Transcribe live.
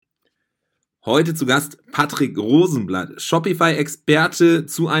Heute zu Gast Patrick Rosenblatt, Shopify-Experte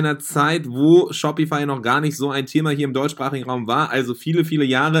zu einer Zeit, wo Shopify noch gar nicht so ein Thema hier im deutschsprachigen Raum war, also viele, viele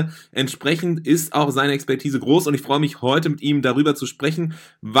Jahre. Entsprechend ist auch seine Expertise groß und ich freue mich heute mit ihm darüber zu sprechen,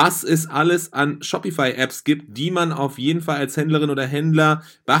 was es alles an Shopify-Apps gibt, die man auf jeden Fall als Händlerin oder Händler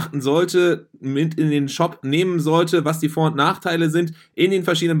beachten sollte, mit in den Shop nehmen sollte, was die Vor- und Nachteile sind in den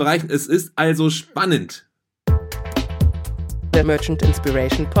verschiedenen Bereichen. Es ist also spannend. Der Merchant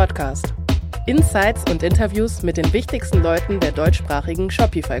Inspiration Podcast. Insights und Interviews mit den wichtigsten Leuten der deutschsprachigen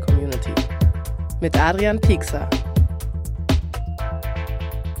Shopify-Community. Mit Adrian Piekser.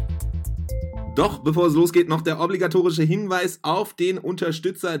 Doch bevor es losgeht, noch der obligatorische Hinweis auf den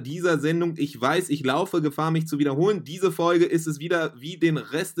Unterstützer dieser Sendung. Ich weiß, ich laufe Gefahr, mich zu wiederholen. Diese Folge ist es wieder wie den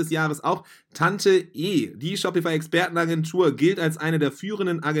Rest des Jahres auch. Tante E, die Shopify-Expertenagentur, gilt als eine der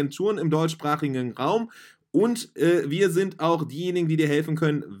führenden Agenturen im deutschsprachigen Raum. Und wir sind auch diejenigen, die dir helfen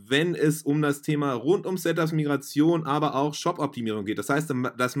können, wenn es um das Thema rund um Setups, Migration, aber auch Shop-Optimierung geht. Das heißt,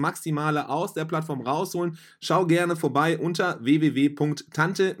 das Maximale aus der Plattform rausholen. Schau gerne vorbei unter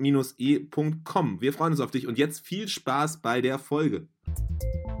www.tante-e.com. Wir freuen uns auf dich und jetzt viel Spaß bei der Folge.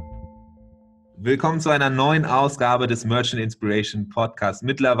 Willkommen zu einer neuen Ausgabe des Merchant Inspiration Podcast.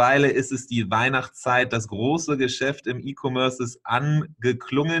 Mittlerweile ist es die Weihnachtszeit, das große Geschäft im E-Commerce ist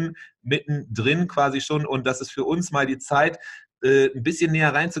angeklungen, mittendrin quasi schon, und das ist für uns mal die Zeit, ein bisschen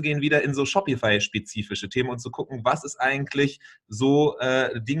näher reinzugehen wieder in so Shopify-spezifische Themen und zu gucken, was ist eigentlich so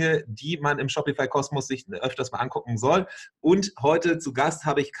Dinge, die man im Shopify-Kosmos sich öfters mal angucken soll. Und heute zu Gast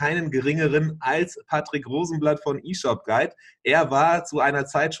habe ich keinen geringeren als Patrick Rosenblatt von eShop Guide. Er war zu einer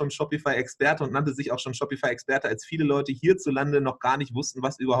Zeit schon Shopify-Experte und nannte sich auch schon Shopify-Experte, als viele Leute hierzulande noch gar nicht wussten,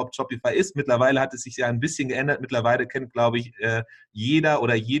 was überhaupt Shopify ist. Mittlerweile hat es sich ja ein bisschen geändert. Mittlerweile kennt, glaube ich, jeder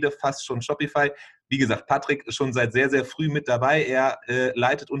oder jede fast schon Shopify. Wie gesagt, Patrick ist schon seit sehr, sehr früh mit dabei. Er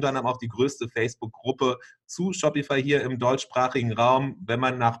leitet unter anderem auch die größte Facebook-Gruppe zu Shopify hier im deutschsprachigen Raum. Wenn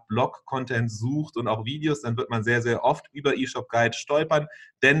man nach Blog-Content sucht und auch Videos, dann wird man sehr, sehr oft über eShop Guide stolpern,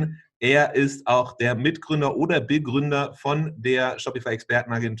 denn er ist auch der Mitgründer oder Begründer von der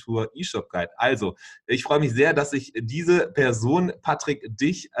Shopify-Expertenagentur eShop Guide. Also, ich freue mich sehr, dass ich diese Person, Patrick,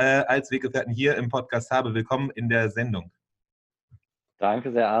 dich als Weggefährten hier im Podcast habe. Willkommen in der Sendung.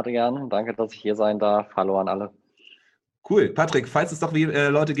 Danke sehr, Adrian. Danke, dass ich hier sein darf. Hallo an alle. Cool. Patrick, falls es doch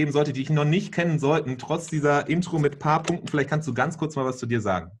Leute geben sollte, die dich noch nicht kennen sollten, trotz dieser Intro mit ein paar Punkten, vielleicht kannst du ganz kurz mal was zu dir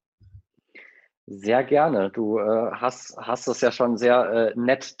sagen. Sehr gerne. Du hast es ja schon sehr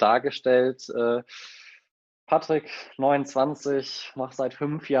nett dargestellt. Patrick, 29, mache seit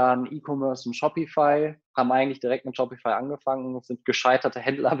 5 Jahren E-Commerce und Shopify, haben eigentlich direkt mit Shopify angefangen, sind gescheiterte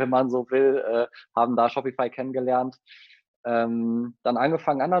Händler, wenn man so will, haben da Shopify kennengelernt. Dann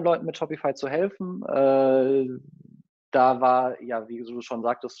angefangen, anderen Leuten mit Shopify zu helfen. Da war, ja, wie du schon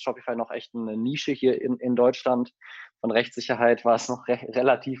sagtest, Shopify noch echt eine Nische hier in Deutschland. Von Rechtssicherheit war es noch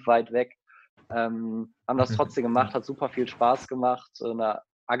relativ weit weg. Haben das trotzdem gemacht, hat super viel Spaß gemacht. Eine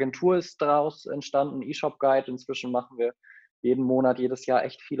Agentur ist daraus entstanden, eShop Guide. Inzwischen machen wir jeden Monat, jedes Jahr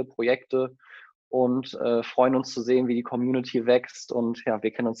echt viele Projekte und freuen uns zu sehen, wie die Community wächst. Und ja,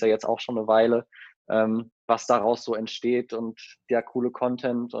 wir kennen uns ja jetzt auch schon eine Weile, was daraus so entsteht und der coole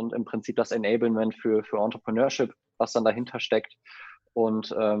Content und im Prinzip das Enablement für Entrepreneurship, was dann dahinter steckt.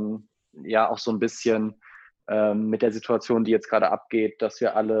 Und ja, auch so ein bisschen mit der Situation, die jetzt gerade abgeht, dass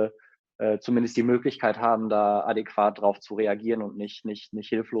wir alle zumindest die Möglichkeit haben, da adäquat drauf zu reagieren und nicht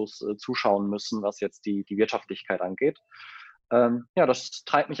hilflos zuschauen müssen, was jetzt die Wirtschaftlichkeit angeht. Ja, das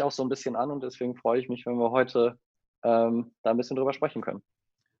treibt mich auch so ein bisschen an und deswegen freue ich mich, wenn wir heute da ein bisschen drüber sprechen können.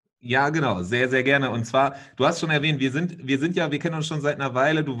 Ja, genau, sehr, sehr gerne. Und zwar, du hast schon erwähnt, wir kennen uns schon seit einer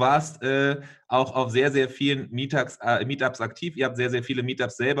Weile. Du warst auch auf sehr, sehr vielen Meetups aktiv. Ihr habt sehr, sehr viele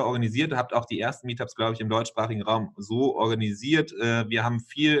Meetups selber organisiert, habt auch die ersten Meetups, glaube ich, im deutschsprachigen Raum so organisiert. Wir haben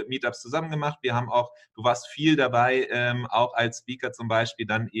viel Meetups zusammen gemacht. Du warst viel dabei, auch als Speaker zum Beispiel,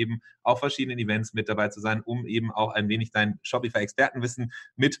 dann eben auf verschiedenen Events mit dabei zu sein, um eben auch ein wenig dein Shopify-Expertenwissen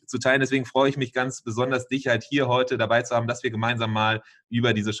mitzuteilen. Deswegen freue ich mich ganz besonders, dich halt hier heute dabei zu haben, dass wir gemeinsam mal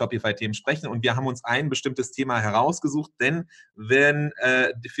über diese Shopify-Themen sprechen. Und wir haben uns ein bestimmtes Thema herausgesucht, denn wenn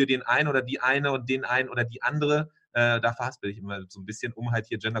für den einen oder die eine und den einen oder die andere, da verhaspel ich immer so ein bisschen, um halt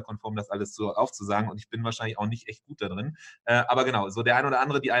hier genderkonform das alles so aufzusagen, und ich bin wahrscheinlich auch nicht echt gut da drin. Aber genau, so der ein oder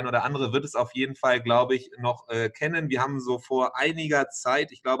andere, die eine oder andere wird es auf jeden Fall, glaube ich, noch kennen. Wir haben so vor einiger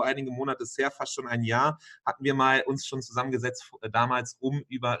Zeit, ich glaube einige Monate ist her, fast schon ein Jahr, hatten wir mal uns schon zusammengesetzt, damals, um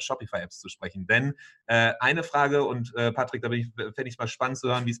über Shopify-Apps zu sprechen. Denn eine Frage, und Patrick, da fände ich es mal spannend zu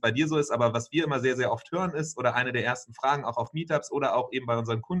hören, wie es bei dir so ist, aber was wir immer sehr, sehr oft hören ist, oder eine der ersten Fragen, auch auf Meetups oder auch eben bei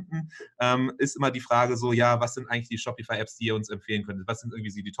unseren Kunden, ist immer die Frage so, ja, was sind eigentlich eigentlich die Shopify-Apps, die ihr uns empfehlen könnt? Was sind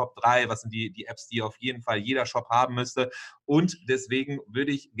irgendwie die Top 3? Was sind die Apps, die auf jeden Fall jeder Shop haben müsste? Und deswegen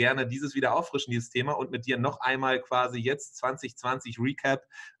würde ich gerne dieses wieder auffrischen, dieses Thema, und mit dir noch einmal quasi jetzt 2020 Recap,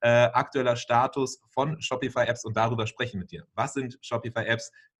 aktueller Status von Shopify-Apps und darüber sprechen mit dir. Was sind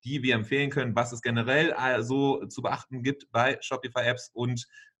Shopify-Apps, die wir empfehlen können, was es generell so zu beachten gibt bei Shopify-Apps und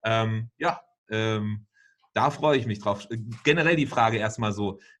da freue ich mich drauf. Generell die Frage erstmal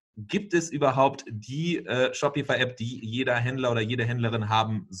so, gibt es überhaupt die Shopify-App, die jeder Händler oder jede Händlerin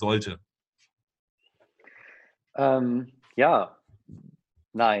haben sollte? Ja,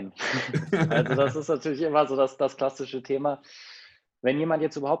 nein. Also das ist natürlich immer so das klassische Thema. Wenn jemand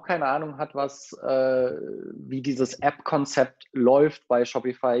jetzt überhaupt keine Ahnung hat, wie dieses App-Konzept läuft bei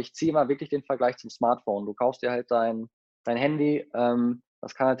Shopify, ich ziehe mal wirklich den Vergleich zum Smartphone. Du kaufst dir halt dein Handy,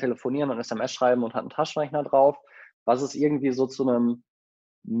 das kann halt telefonieren und SMS schreiben und hat einen Taschenrechner drauf. Was es irgendwie so zu einem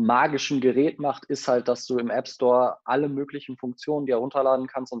magischen Gerät macht, ist halt, dass du im App Store alle möglichen Funktionen dir herunterladen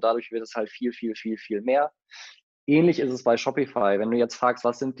kannst und dadurch wird es halt viel, viel, viel, viel mehr. Ähnlich ist es bei Shopify. Wenn du jetzt fragst,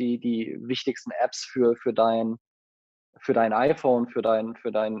 was sind die wichtigsten Apps für dein iPhone, für dein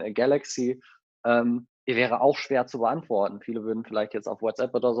Galaxy, wäre auch schwer zu beantworten. Viele würden vielleicht jetzt auf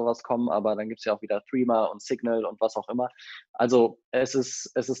WhatsApp oder sowas kommen, aber dann gibt es ja auch wieder Threema und Signal und was auch immer. Also es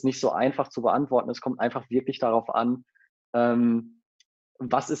ist nicht so einfach zu beantworten. Es kommt einfach wirklich darauf an,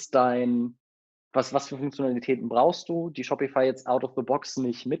 was für Funktionalitäten brauchst du, die Shopify jetzt out of the box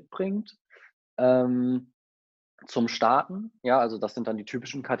nicht mitbringt. Zum Starten, ja, also das sind dann die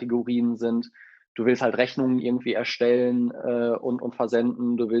typischen Kategorien du willst halt Rechnungen irgendwie erstellen und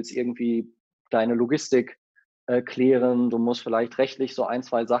versenden, du willst irgendwie deine Logistik klären, du musst vielleicht rechtlich so 1,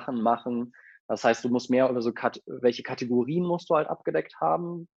 2 Sachen machen. Das heißt, du musst mehr über welche Kategorien musst du halt abgedeckt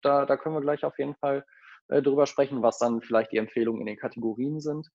haben. Da können wir gleich auf jeden Fall drüber sprechen, was dann vielleicht die Empfehlungen in den Kategorien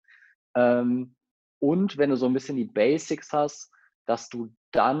sind. Und wenn du so ein bisschen die Basics hast, dass du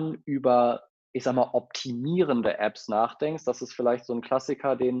dann über, ich sag mal, optimierende Apps nachdenkst. Das ist vielleicht so ein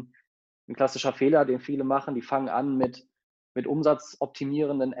klassischer Fehler, den viele machen. Die fangen an mit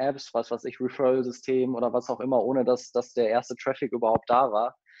umsatzoptimierenden Apps, was weiß ich, Referral-System oder was auch immer, ohne dass der erste Traffic überhaupt da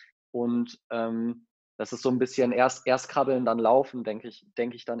war. Und das ist so ein bisschen erst krabbeln, dann laufen, denke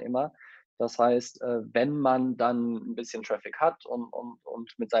ich dann immer. Das heißt, wenn man dann ein bisschen Traffic hat und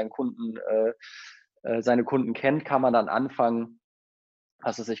mit seinen Kunden seine Kunden kennt, kann man dann anfangen,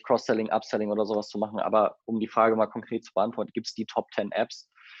 also sich Cross-Selling, Upselling oder sowas zu machen. Aber um die Frage mal konkret zu beantworten, gibt es die Top 10 Apps?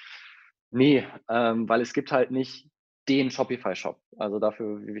 Nee, weil es gibt halt nicht den Shopify-Shop. Also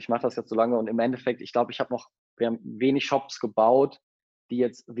dafür, ich mache das jetzt so lange und im Endeffekt, ich glaube, wir haben wenig Shops gebaut, die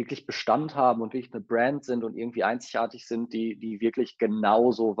jetzt wirklich Bestand haben und wirklich eine Brand sind und irgendwie einzigartig sind, die wirklich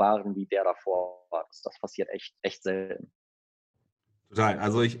genauso waren wie der davor war. Das passiert echt selten. Total.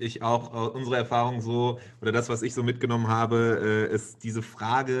 Also ich auch, unsere Erfahrung so, oder das, was ich so mitgenommen habe, ist diese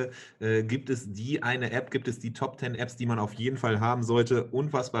Frage, gibt es die eine App, gibt es die Top 10 Apps, die man auf jeden Fall haben sollte?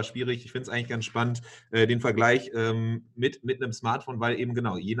 Unfassbar schwierig. Ich finde es eigentlich ganz spannend, den Vergleich mit einem Smartphone, weil eben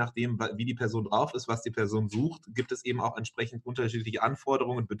genau, je nachdem, wie die Person drauf ist, was die Person sucht, gibt es eben auch entsprechend unterschiedliche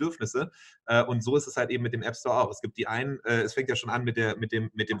Anforderungen und Bedürfnisse. Und so ist es halt eben mit dem App Store auch. Es gibt es fängt ja schon an mit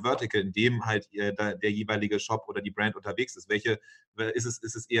dem Vertical, in dem halt der jeweilige Shop oder die Brand unterwegs ist. Ist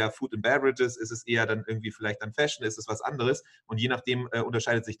es eher Food and Beverages, ist es eher dann irgendwie vielleicht dann Fashion, ist es was anderes? Und je nachdem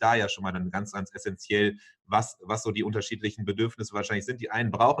unterscheidet sich da ja schon mal dann ganz, ganz essentiell, was so die unterschiedlichen Bedürfnisse wahrscheinlich sind. Die einen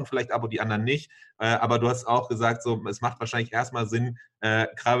brauchen vielleicht Abo, die anderen nicht. Aber du hast auch gesagt, so, es macht wahrscheinlich erstmal Sinn,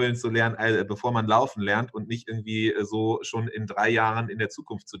 krabbeln zu lernen, bevor man laufen lernt und nicht irgendwie so schon in 3 Jahren in der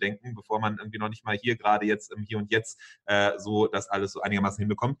Zukunft zu denken, bevor man irgendwie noch nicht mal hier gerade jetzt im Hier und Jetzt so das alles so einigermaßen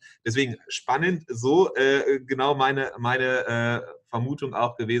hinbekommt. Deswegen spannend, so genau meine Vermutung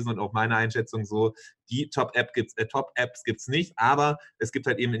auch gewesen und auch meine Einschätzung so, die Top-Apps gibt es nicht, aber es gibt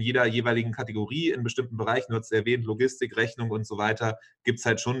halt eben in jeder jeweiligen Kategorie in bestimmten Bereichen, du hast erwähnt, Logistik, Rechnung und so weiter, gibt es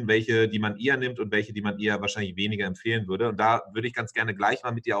halt schon welche, die man eher nimmt und welche, die man eher wahrscheinlich weniger empfehlen würde. Und da würde ich ganz gerne gleich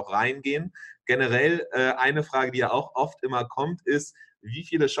mal mit dir auch reingehen. Generell eine Frage, die ja auch oft immer kommt, ist, wie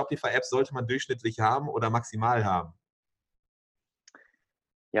viele Shopify-Apps sollte man durchschnittlich haben oder maximal haben?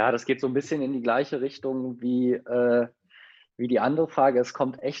 Ja, das geht so ein bisschen in die gleiche Richtung wie die andere Frage. Es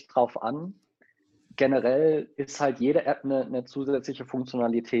kommt echt drauf an. Generell ist halt jede App eine zusätzliche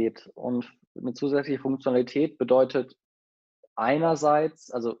Funktionalität. Und eine zusätzliche Funktionalität bedeutet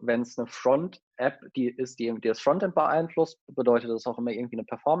einerseits, also wenn es eine Front-App, die das Frontend beeinflusst, bedeutet das auch immer irgendwie eine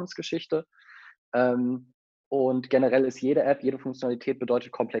Performance-Geschichte. Und generell ist jede App, jede Funktionalität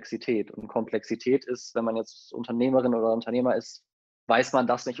bedeutet Komplexität. Und Komplexität ist, wenn man jetzt Unternehmerin oder Unternehmer ist, weiß man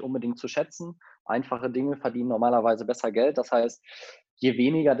das nicht unbedingt zu schätzen. Einfache Dinge verdienen normalerweise besser Geld. Das heißt, je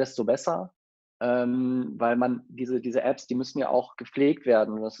weniger, desto besser. weil man diese Apps, die müssen ja auch gepflegt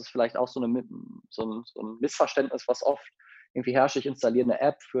werden. Und das ist vielleicht auch so ein Missverständnis, was oft irgendwie herrscht. Ich installiere eine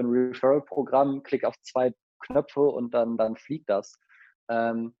App für ein Referral-Programm, klicke auf 2 Knöpfe und dann fliegt das.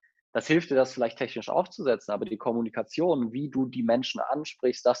 Das hilft dir, das vielleicht technisch aufzusetzen, aber die Kommunikation, wie du die Menschen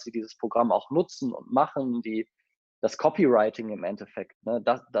ansprichst, dass sie dieses Programm auch nutzen und machen, das Copywriting im Endeffekt, ne,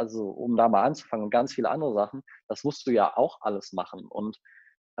 also um da mal anzufangen und ganz viele andere Sachen, das musst du ja auch alles machen. Und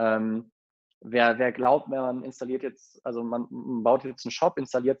wer glaubt, man installiert jetzt, also man baut jetzt einen Shop,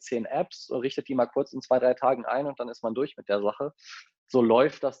 installiert 10 Apps, richtet die mal kurz in 2, 3 Tagen ein und dann ist man durch mit der Sache. So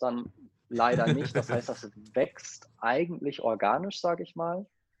läuft das dann leider nicht. Das heißt, das wächst eigentlich organisch, sage ich mal.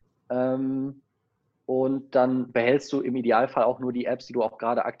 Und dann behältst du im Idealfall auch nur die Apps, die du auch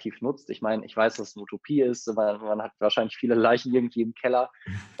gerade aktiv nutzt. Ich meine, ich weiß, dass es eine Utopie ist, weil man hat wahrscheinlich viele Leichen irgendwie im Keller.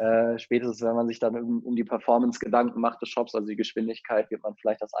 Spätestens, wenn man sich dann um die Performance Gedanken macht des Shops, also die Geschwindigkeit, wird man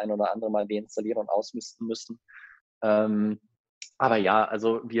vielleicht das ein oder andere mal deinstallieren und ausmisten müssen. Aber ja,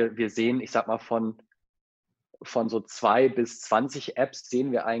 also wir sehen, ich sag mal, von so 2 bis 20 Apps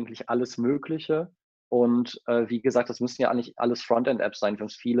sehen wir eigentlich alles Mögliche. Und wie gesagt, das müssen ja eigentlich alles Frontend-Apps sein. Für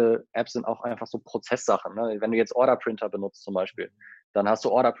uns viele Apps sind auch einfach so Prozesssachen. Ne? Wenn du jetzt Order Printer benutzt zum Beispiel, dann hast du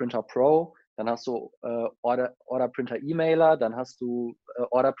Order Printer Pro, dann hast du Order Printer E-Mailer, dann hast du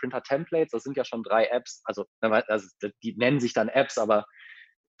Order Printer Templates. Das sind ja schon 3 Apps. Also die nennen sich dann Apps, aber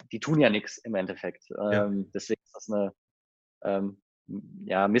die tun ja nichts im Endeffekt. Ja. Deswegen ist das eine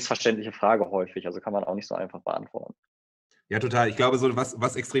missverständliche Frage häufig. Also kann man auch nicht so einfach beantworten. Ja, total. Ich glaube, so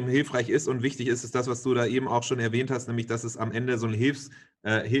was extrem hilfreich ist und wichtig ist, ist das, was du da eben auch schon erwähnt hast, nämlich, dass es am Ende so ein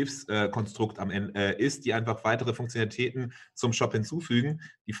Hilfskonstrukt am Ende ist, die einfach weitere Funktionalitäten zum Shop hinzufügen.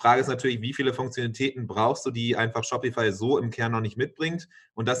 Die Frage ist natürlich, wie viele Funktionalitäten brauchst du, die einfach Shopify so im Kern noch nicht mitbringt?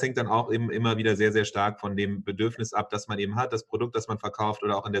 Und das hängt dann auch eben immer wieder sehr, sehr stark von dem Bedürfnis ab, das man eben hat, das Produkt, das man verkauft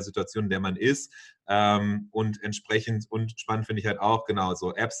oder auch in der Situation, in der man ist. Und entsprechend, und spannend finde ich halt auch, genau,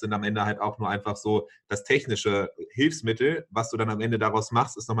 so Apps sind am Ende halt auch nur einfach so das technische Hilfsmittel. Was du dann am Ende daraus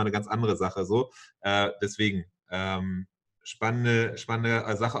machst, ist nochmal eine ganz andere Sache. So. Deswegen spannende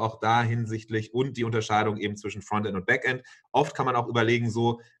Sache auch da hinsichtlich und die Unterscheidung eben zwischen Frontend und Backend. Oft kann man auch überlegen,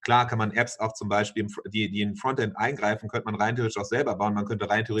 so klar kann man Apps auch zum Beispiel, die in Frontend eingreifen, könnte man rein theoretisch auch selber bauen. Man könnte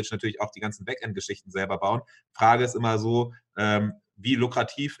rein theoretisch natürlich auch die ganzen Backend-Geschichten selber bauen. Frage ist immer so, wie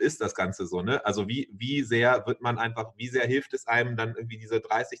lukrativ ist das Ganze so, ne? Also wie sehr hilft es einem dann irgendwie diese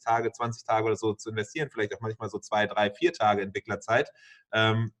 30 Tage, 20 Tage oder so zu investieren, vielleicht auch manchmal so 2, 3, 4 Tage Entwicklerzeit,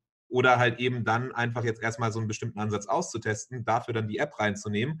 oder halt eben dann einfach jetzt erstmal so einen bestimmten Ansatz auszutesten, dafür dann die App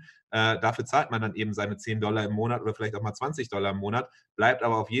reinzunehmen. Dafür zahlt man dann eben seine $10 im Monat oder vielleicht auch mal $20 im Monat, bleibt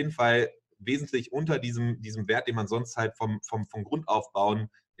aber auf jeden Fall wesentlich unter diesem Wert, den man sonst halt vom Grundaufbauen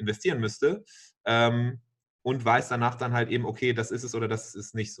investieren müsste. Und weiß danach dann halt eben, okay, das ist es oder das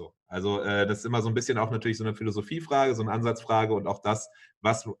ist nicht so. Also das ist immer so ein bisschen auch natürlich so eine Philosophiefrage, so eine Ansatzfrage und auch das,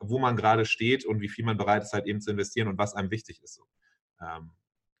 wo man gerade steht und wie viel man bereit ist halt eben zu investieren und was einem wichtig ist. So.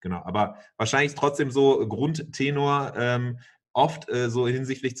 Genau, aber wahrscheinlich trotzdem so Grundtenor, oft so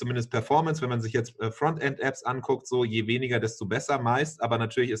hinsichtlich zumindest Performance, wenn man sich jetzt Frontend-Apps anguckt, so je weniger, desto besser meist, aber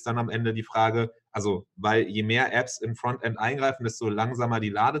natürlich ist dann am Ende die Frage, also weil je mehr Apps in Frontend eingreifen, desto langsamer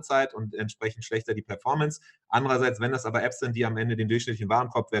die Ladezeit und entsprechend schlechter die Performance. Andererseits, wenn das aber Apps sind, die am Ende den durchschnittlichen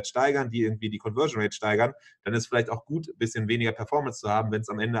Warenkorbwert steigern, die irgendwie die Conversion Rate steigern, dann ist es vielleicht auch gut, ein bisschen weniger Performance zu haben, wenn es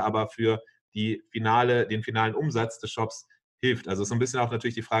am Ende aber für den finalen Umsatz des Shops hilft. Also so ein bisschen auch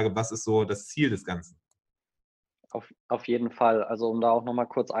natürlich die Frage, was ist so das Ziel des Ganzen? Auf jeden Fall. Also um da auch nochmal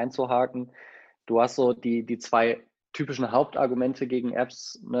kurz einzuhaken, du hast so die 2 typischen Hauptargumente gegen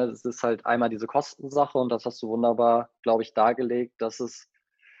Apps. Ne? Das ist halt einmal diese Kostensache und das hast du wunderbar, glaube ich, dargelegt, dass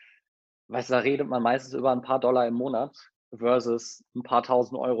da redet man meistens über ein paar Dollar im Monat versus ein paar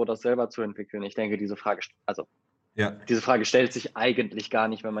tausend Euro, das selber zu entwickeln. Ich denke, diese Frage stellt sich eigentlich gar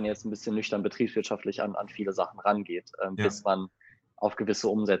nicht, wenn man jetzt ein bisschen nüchtern betriebswirtschaftlich an viele Sachen rangeht, bis man auf gewisse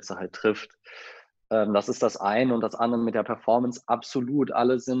Umsätze halt trifft. Das ist das eine und das andere mit der Performance absolut.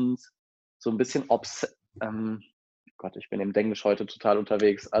 Alle sind so ein bisschen Gott, ich bin im Denglisch heute total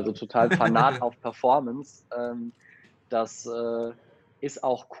unterwegs, also total fanat auf Performance. Das ist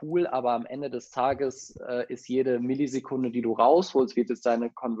auch cool, aber am Ende des Tages ist jede Millisekunde, die du rausholst, wird jetzt deine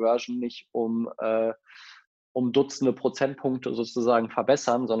Conversion nicht um Dutzende Prozentpunkte sozusagen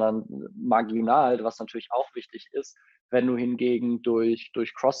verbessern, sondern marginal, was natürlich auch wichtig ist. Wenn du hingegen durch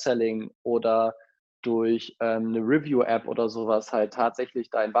Cross-Selling oder durch eine Review-App oder sowas halt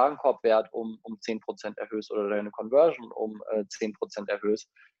tatsächlich deinen Warenkorbwert um 10% erhöhst oder deine Conversion um 10% erhöhst,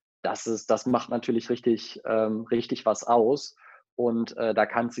 das macht natürlich richtig was aus. Und da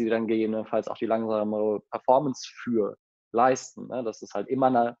kannst du dann gegebenenfalls auch die langsamere Performance für leisten. Ne? Das ist halt immer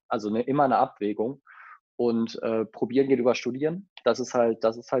eine Abwägung. Und probieren geht über Studieren. Das ist halt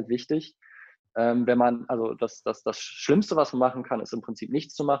wichtig. Das Schlimmste, was man machen kann, ist im Prinzip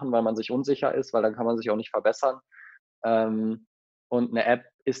nichts zu machen, weil man sich unsicher ist, weil dann kann man sich auch nicht verbessern. Und eine App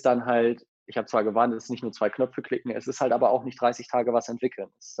ist dann halt, ich habe zwar gewarnt, es ist nicht nur 2 Knöpfe klicken, es ist halt aber auch nicht 30 Tage was entwickeln.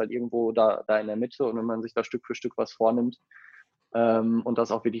 Es ist halt irgendwo da in der Mitte, und wenn man sich da Stück für Stück was vornimmt und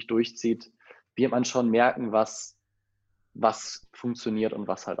das auch wirklich durchzieht, wird man schon merken, was funktioniert und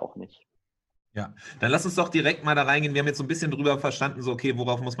was halt auch nicht. Ja, dann lass uns doch direkt mal da reingehen. Wir haben jetzt so ein bisschen drüber verstanden, so okay,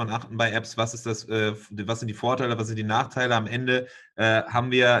 worauf muss man achten bei Apps, was sind die Vorteile, was sind die Nachteile. Am Ende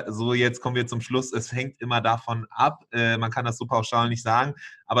jetzt kommen wir zum Schluss, es hängt immer davon ab, man kann das so pauschal nicht sagen,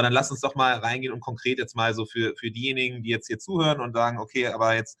 aber dann lass uns doch mal reingehen und konkret jetzt mal so für diejenigen, die jetzt hier zuhören und sagen, okay,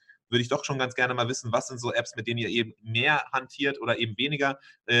 aber jetzt würde ich doch schon ganz gerne mal wissen, was sind so Apps, mit denen ihr eben mehr hantiert oder eben weniger,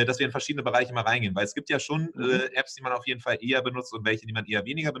 dass wir in verschiedene Bereiche mal reingehen. Weil es gibt ja schon Apps, die man auf jeden Fall eher benutzt und welche, die man eher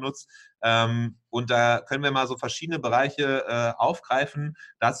weniger benutzt. Und da können wir mal so verschiedene Bereiche aufgreifen.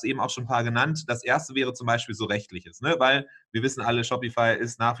 Da hast du eben auch schon ein paar genannt. Das erste wäre zum Beispiel so Rechtliches, ne? Weil wir wissen alle, Shopify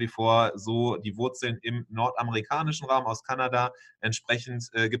ist nach wie vor so die Wurzeln im nordamerikanischen Raum aus Kanada. Entsprechend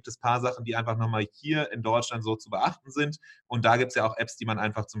gibt es ein paar Sachen, die einfach nochmal hier in Deutschland so zu beachten sind. Und da gibt es ja auch Apps, die man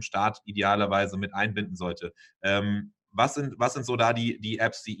einfach zum Start idealerweise mit einbinden sollte. Was sind so da die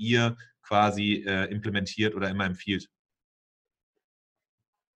Apps, die ihr quasi implementiert oder immer empfiehlt?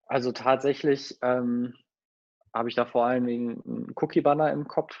 Also tatsächlich habe ich da vor allen Dingen einen Cookie-Banner im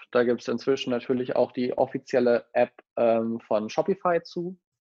Kopf. Da gibt es inzwischen natürlich auch die offizielle App von Shopify zu,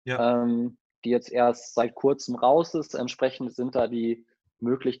 die jetzt erst seit kurzem raus ist. Entsprechend sind da die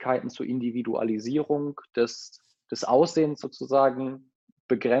Möglichkeiten zur Individualisierung des Aussehens sozusagen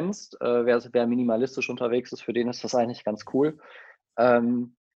begrenzt. Wer minimalistisch unterwegs ist, für den ist das eigentlich ganz cool.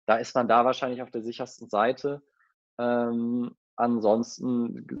 Da ist man da wahrscheinlich auf der sichersten Seite.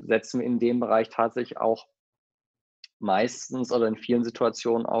 Ansonsten setzen wir in dem Bereich tatsächlich auch meistens oder in vielen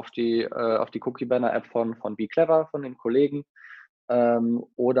Situationen auf die Cookie-Banner-App von BeClever, von den Kollegen,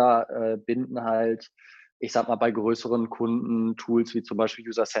 oder binden halt, ich sag mal, bei größeren Kunden Tools wie zum Beispiel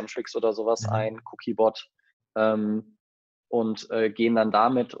User-Centrics oder sowas ein, Cookiebot, und gehen dann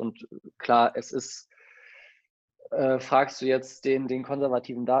damit. Und klar, es ist, fragst du jetzt den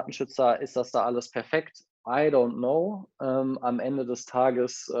konservativen Datenschützer, ist das da alles perfekt? I don't know. Am Ende des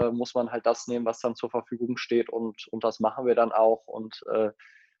Tages muss man halt das nehmen, was dann zur Verfügung steht, und das machen wir dann auch. Und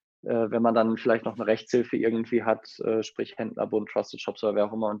wenn man dann vielleicht noch eine Rechtshilfe irgendwie hat, sprich Händlerbund, Trusted Shops oder wer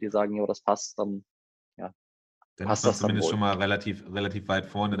auch immer, und die sagen, jo, das passt, dann ist man zumindest schon mal relativ weit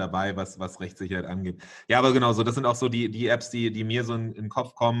vorne dabei, was Rechtssicherheit angeht. Ja, aber genau so, das sind auch so die Apps, die mir so in den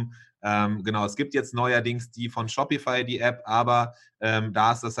Kopf kommen. Genau, es gibt jetzt neuerdings die von Shopify, die App, aber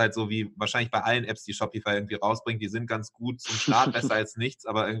da ist das halt so wie wahrscheinlich bei allen Apps, die Shopify irgendwie rausbringt, die sind ganz gut zum Start, besser als nichts,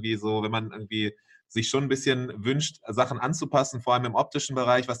 aber irgendwie so, wenn man irgendwie sich schon ein bisschen wünscht, Sachen anzupassen, vor allem im optischen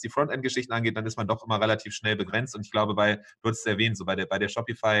Bereich, was die Frontend-Geschichten angeht, dann ist man doch immer relativ schnell begrenzt. Und ich glaube, du hast es erwähnt, so bei der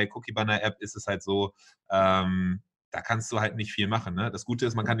Shopify Cookie Banner App ist es halt so, da kannst du halt nicht viel machen. Ne? Das Gute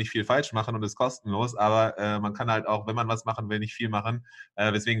ist, man kann nicht viel falsch machen und ist kostenlos, aber man kann halt auch, wenn man was machen will, nicht viel machen,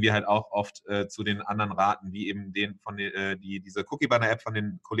 weswegen wir halt auch oft zu den anderen raten, wie eben diese Cookie Banner App von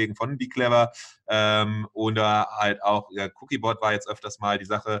den Kollegen von BeClever, oder halt auch Cookiebot war jetzt öfters mal die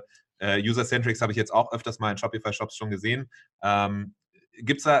Sache. User-Centrics habe ich jetzt auch öfters mal in Shopify-Shops schon gesehen.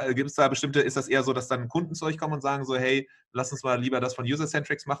 Gibt's da bestimmte, ist das eher so, dass dann Kunden zu euch kommen und sagen so, hey, lass uns mal lieber das von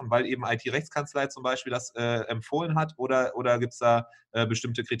User-Centrics machen, weil eben IT-Rechtskanzlei zum Beispiel das empfohlen hat, oder gibt es da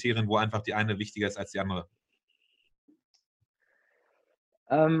bestimmte Kriterien, wo einfach die eine wichtiger ist als die andere?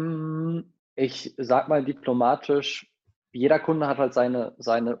 Ich sag mal diplomatisch, jeder Kunde hat halt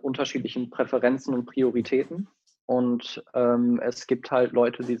seine unterschiedlichen Präferenzen und Prioritäten. Und es gibt halt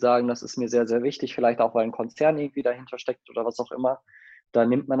Leute, die sagen, das ist mir sehr, sehr wichtig, vielleicht auch, weil ein Konzern irgendwie dahinter steckt oder was auch immer. Da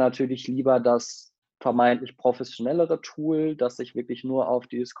nimmt man natürlich lieber das vermeintlich professionellere Tool, das sich wirklich nur auf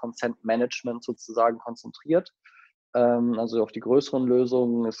dieses Consent Management sozusagen konzentriert. Also auf die größeren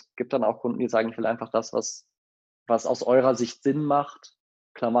Lösungen. Es gibt dann auch Kunden, die sagen, ich will einfach das, was aus eurer Sicht Sinn macht,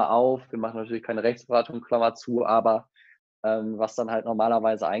 Klammer auf. Wir machen natürlich keine Rechtsberatung, Klammer zu, aber was dann halt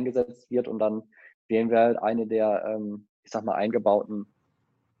normalerweise eingesetzt wird, und dann wählen wir halt eine der, ich sag mal, eingebauten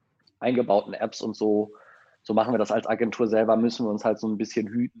Apps, und so machen wir das als Agentur selber, müssen wir uns halt so ein bisschen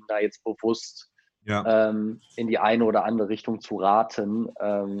hüten, da jetzt bewusst in die eine oder andere Richtung zu raten.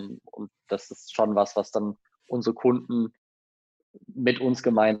 Und das ist schon was dann unsere Kunden mit uns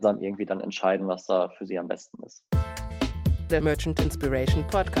gemeinsam irgendwie dann entscheiden, was da für sie am besten ist. Der Merchant Inspiration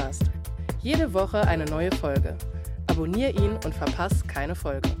Podcast. Jede Woche eine neue Folge. Abonnier ihn und verpass keine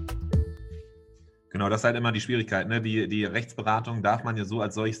Folge. Genau, das ist halt immer die Schwierigkeit, ne? Die Rechtsberatung darf man ja so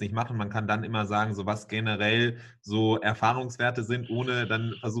als solches nicht machen. Man kann dann immer sagen, so was generell so Erfahrungswerte sind, ohne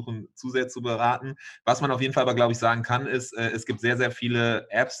dann versuchen, zu sehr zu beraten. Was man auf jeden Fall aber, glaube ich, sagen kann, ist, es gibt sehr, sehr viele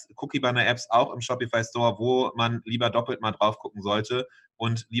Apps, Cookie-Banner-Apps auch im Shopify Store, wo man lieber doppelt mal drauf gucken sollte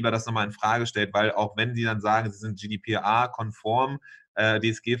und lieber das nochmal in Frage stellt, weil auch wenn sie dann sagen, sie sind GDPR-konform,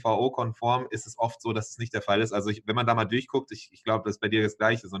 DSGVO-konform, ist es oft so, dass es nicht der Fall ist. Also wenn man da mal durchguckt, ich glaube, das ist bei dir das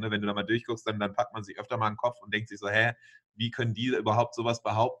Gleiche. So, ne? Wenn du da mal durchguckst, dann packt man sich öfter mal in den Kopf und denkt sich so, wie können die überhaupt sowas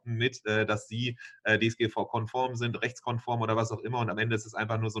behaupten dass sie DSGVO-konform sind, rechtskonform oder was auch immer. Und am Ende ist es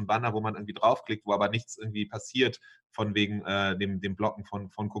einfach nur so ein Banner, wo man irgendwie draufklickt, wo aber nichts irgendwie passiert von wegen dem Blocken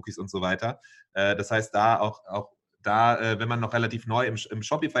von Cookies und so weiter. Das heißt, wenn man noch relativ neu im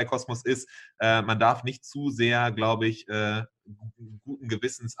Shopify-Kosmos ist, man darf nicht zu sehr, glaube ich, guten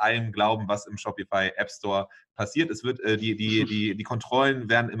Gewissens allem glauben, was im Shopify App Store passiert. Es wird, die Kontrollen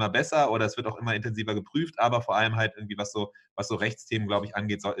werden immer besser oder es wird auch immer intensiver geprüft, aber vor allem halt irgendwie, was so Rechtsthemen, glaube ich,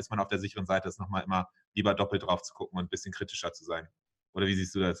 angeht, ist man auf der sicheren Seite, ist nochmal immer lieber doppelt drauf zu gucken und ein bisschen kritischer zu sein. Oder wie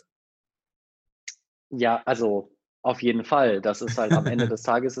siehst du das? Ja, also auf jeden Fall. Das ist halt am Ende des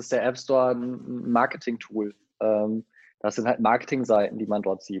Tages ist der App Store ein Marketing-Tool. Das sind halt Marketingseiten, die man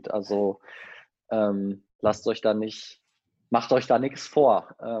dort sieht. Also macht euch da nichts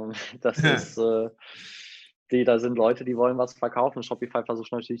vor. Das ist, da sind Leute, die wollen was verkaufen. Shopify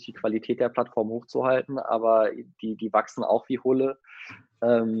versucht natürlich die Qualität der Plattform hochzuhalten, aber die wachsen auch wie Hulle.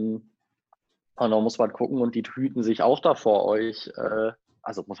 Und da muss man gucken und die hüten sich auch davor, euch,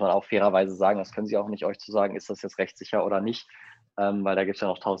 also muss man auch fairerweise sagen, das können sie auch nicht euch zu sagen, ist das jetzt rechtssicher oder nicht, weil da gibt es ja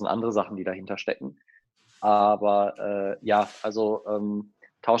noch 1000 andere Sachen, die dahinter stecken. Aber ja, also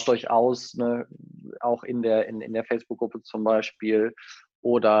tauscht euch aus, ne? Auch in der Facebook-Gruppe zum Beispiel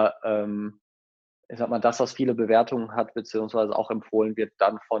oder ich sag mal, das, was viele Bewertungen hat, beziehungsweise auch empfohlen wird,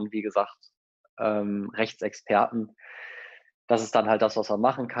 dann von, wie gesagt, Rechtsexperten. Das ist dann halt das, was man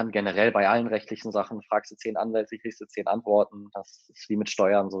machen kann. Generell bei allen rechtlichen Sachen fragst du 10 Anwälte, kriegst du 10 Antworten. Das ist wie mit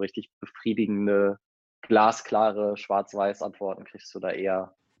Steuern, so richtig befriedigende, glasklare, schwarz-weiß Antworten kriegst du da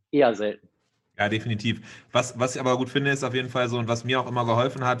eher selten. Ja, definitiv. Was ich aber gut finde, ist auf jeden Fall so, und was mir auch immer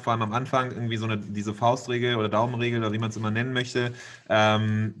geholfen hat, vor allem am Anfang, irgendwie diese Faustregel oder Daumenregel oder wie man es immer nennen möchte,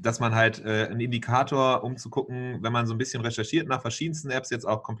 dass man halt einen Indikator, um zu gucken, wenn man so ein bisschen recherchiert nach verschiedensten Apps, jetzt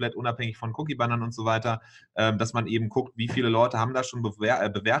auch komplett unabhängig von Cookie-Bannern und so weiter, dass man eben guckt, wie viele Leute haben das schon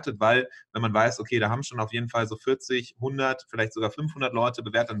bewertet, weil wenn man weiß, okay, da haben schon auf jeden Fall so 40, 100, vielleicht sogar 500 Leute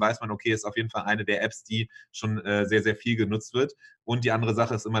bewertet, dann weiß man, okay, ist auf jeden Fall eine der Apps, die schon sehr, sehr viel genutzt wird. Und die andere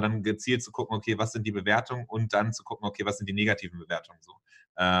Sache ist immer dann gezielt zu gucken, okay, was sind die Bewertungen und dann zu gucken, okay, was sind die negativen Bewertungen so.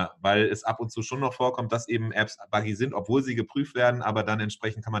 Weil es ab und zu schon noch vorkommt, dass eben Apps buggy sind, obwohl sie geprüft werden, aber dann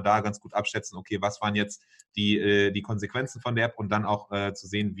entsprechend kann man da ganz gut abschätzen, okay, was waren jetzt die Konsequenzen von der App und dann auch zu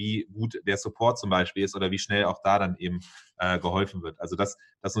sehen, wie gut der Support zum Beispiel ist oder wie schnell auch da dann eben geholfen wird. Also das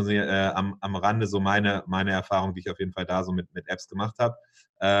nur am Rande so meine Erfahrung, die ich auf jeden Fall da so mit Apps gemacht habe.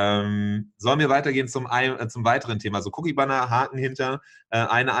 Sollen wir weitergehen zum weiteren Thema? Also Cookie-Banner, Haken hinter.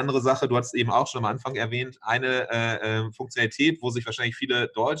 Eine andere Sache, du hattest eben auch schon am Anfang erwähnt, eine Funktionalität, wo sich wahrscheinlich viele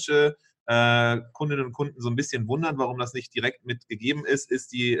deutsche Kundinnen und Kunden so ein bisschen wundern, warum das nicht direkt mitgegeben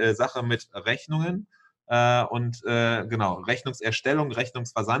ist die Sache mit Rechnungen. Genau, Rechnungserstellung,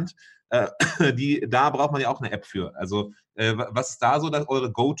 Rechnungsversand, da braucht man ja auch eine App für. Also was ist da so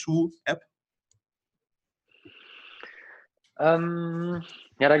eure Go-To-App?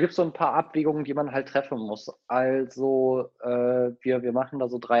 Ja, da gibt es so ein paar Abwägungen, die man halt treffen muss. Also wir machen da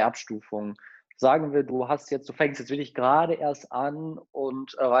so 3 Abstufungen. Sagen wir, du fängst jetzt wirklich gerade erst an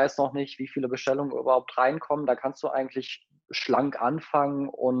und weißt noch nicht, wie viele Bestellungen überhaupt reinkommen. Da kannst du eigentlich schlank anfangen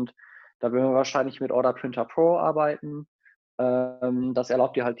und da würden wir wahrscheinlich mit Order Printer Pro arbeiten. Das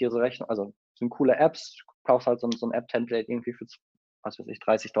erlaubt dir halt diese Rechnung, also sind coole Apps, du kaufst halt so ein App-Template irgendwie für, was weiß ich,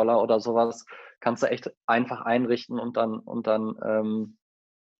 $30 oder sowas, kannst du echt einfach einrichten und dann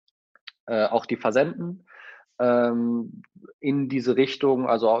auch die versenden. In diese Richtung,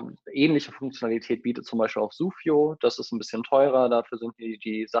 also ähnliche Funktionalität bietet zum Beispiel auch Sufio. Das ist ein bisschen teurer, dafür sind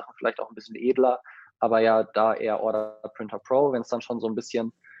die Sachen vielleicht auch ein bisschen edler, aber ja, da eher Order Printer Pro, wenn es dann schon so ein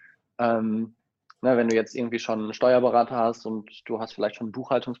bisschen, wenn du jetzt irgendwie schon einen Steuerberater hast und du hast vielleicht schon ein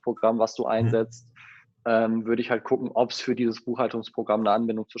Buchhaltungsprogramm, was du einsetzt, würde ich halt gucken, ob es für dieses Buchhaltungsprogramm eine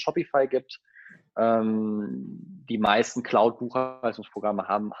Anbindung zu Shopify gibt. Die meisten Cloud-Buchhaltungsprogramme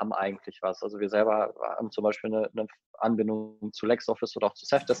haben eigentlich was. Also wir selber haben zum Beispiel eine Anbindung zu LexOffice oder auch zu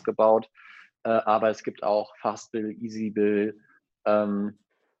Safdesk gebaut, aber es gibt auch Fastbill, EasyBill und,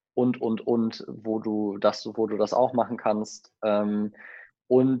 wo du das auch machen kannst.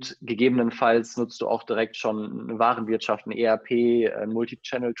 Und gegebenenfalls nutzt du auch direkt schon eine Warenwirtschaft, ein ERP, ein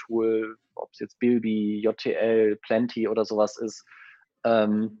Multi-Channel-Tool, ob es jetzt Bilby, JTL, Plenty oder sowas ist,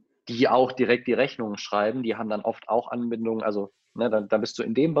 die auch direkt die Rechnungen schreiben. Die haben dann oft auch Anbindungen, also ne, dann bist du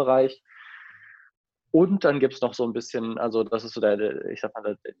in dem Bereich. Und dann gibt es noch so ein bisschen, also das ist so ich sag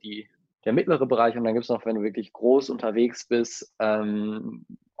mal, der mittlere Bereich. Und dann gibt es noch, wenn du wirklich groß unterwegs bist,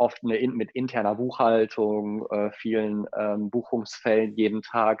 oft mit interner Buchhaltung, vielen Buchungsfällen jeden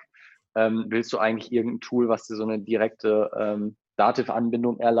Tag, willst du eigentlich irgendein Tool, was dir so eine direkte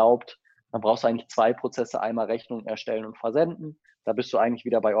Dativ-Anbindung erlaubt. Dann brauchst du eigentlich 2 Prozesse, einmal Rechnung erstellen und versenden. Da bist du eigentlich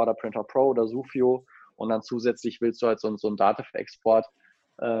wieder bei Order Printer Pro oder Sufio. Und dann zusätzlich willst du halt so einen Dativ-Export.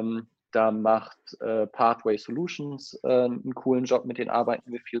 Da macht Pathway Solutions einen coolen Job, mit denen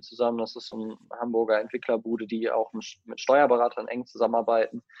arbeiten wir viel zusammen. Das ist so eine Hamburger Entwicklerbude, die auch mit Steuerberatern eng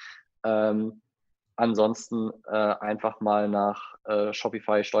zusammenarbeiten. Ansonsten einfach mal nach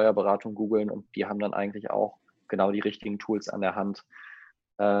Shopify Steuerberatung googeln und die haben dann eigentlich auch genau die richtigen Tools an der Hand,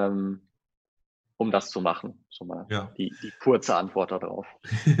 um das zu machen. So mal die kurze Antwort darauf.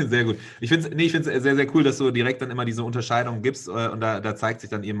 Sehr gut. Ich finde es sehr, sehr cool, dass du direkt dann immer diese Unterscheidung gibst und da zeigt sich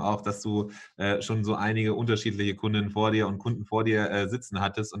dann eben auch, dass du schon so einige unterschiedliche Kunden vor dir und Kunden vor dir sitzen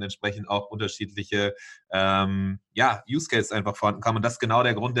hattest und entsprechend auch unterschiedliche Use Cases einfach vorhanden kamen. Und das ist genau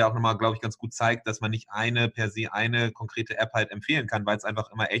der Grund, der auch nochmal, glaube ich, ganz gut zeigt, dass man nicht per se eine konkrete App halt empfehlen kann, weil es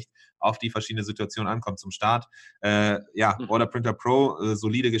einfach immer echt auf die verschiedene Situation ankommt. Zum Start, Order Printer Pro,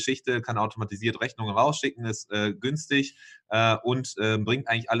 solide Geschichte, kann automatisiert Rechnungen rausschicken, ist günstig und bringt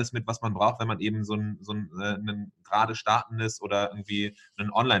eigentlich alles mit, was man braucht, wenn man eben so ein gerade startendes oder irgendwie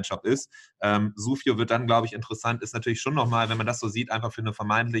ein Online-Shop ist. Sufio wird dann, glaube ich, interessant, ist natürlich schon nochmal, wenn man das so sieht, einfach für eine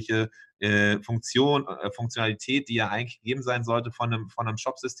vermeintliche Funktionalität, die ja eigentlich gegeben sein sollte von einem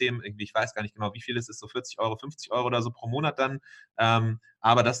Shop-System. Irgendwie, ich weiß gar nicht genau, wie viel es ist, so 40 Euro, 50 Euro oder so pro Monat dann.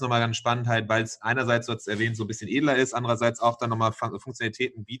 Aber das ist nochmal ganz spannend halt, weil es einerseits, du hast erwähnt, so ein bisschen edler ist, andererseits auch dann nochmal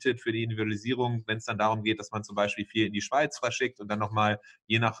Funktionalitäten bietet für die Individualisierung, wenn es dann darum geht, dass man zum Beispiel viel in die Schweiz verschickt und dann nochmal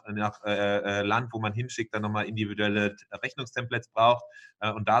je nach Land, wo man hinschickt, dann nochmal individuelle Rechnungstemplates braucht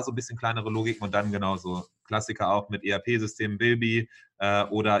und da so ein bisschen kleinere Logiken und dann genauso Klassiker auch mit ERP-Systemen, Bilby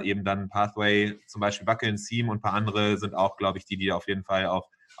oder eben dann Pathway, zum Beispiel Wackeln, Seam und ein paar andere sind auch, glaube ich, die auf jeden Fall auf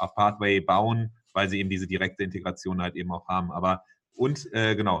Pathway bauen, weil sie eben diese direkte Integration halt eben auch haben. Aber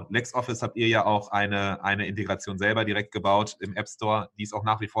genau, LexOffice habt ihr ja auch eine Integration selber direkt gebaut im App Store. Die ist auch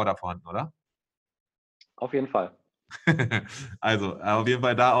nach wie vor da vorhanden, oder? Auf jeden Fall. Also auf jeden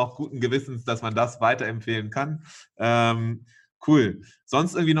Fall da auch guten Gewissens, dass man das weiterempfehlen kann. Cool.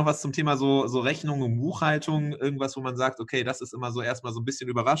 Sonst irgendwie noch was zum Thema so Rechnung und Buchhaltung? Irgendwas, wo man sagt, okay, das ist immer so erstmal so ein bisschen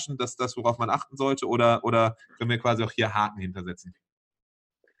überraschend, dass das, worauf man achten sollte? Oder können wir quasi auch hier Haken hintersetzen?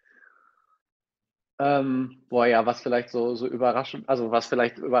 Was vielleicht so überraschend, also was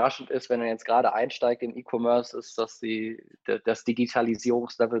vielleicht überraschend ist, wenn man jetzt gerade einsteigt in E-Commerce, ist, dass das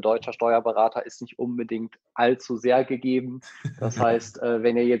Digitalisierungslevel deutscher Steuerberater ist nicht unbedingt allzu sehr gegeben. Das heißt,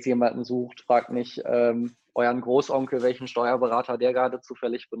 wenn ihr jetzt jemanden sucht, fragt nicht euren Großonkel, welchen Steuerberater der gerade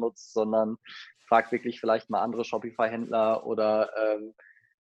zufällig benutzt, sondern fragt wirklich vielleicht mal andere Shopify-Händler oder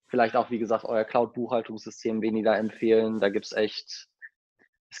vielleicht auch, wie gesagt, euer Cloud-Buchhaltungssystem, wen die da empfehlen. Da gibt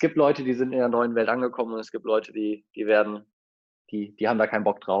es gibt Leute, die sind in der neuen Welt angekommen und es gibt Leute, die haben da keinen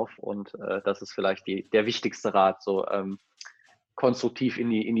Bock drauf und das ist vielleicht der wichtigste Rat, so konstruktiv in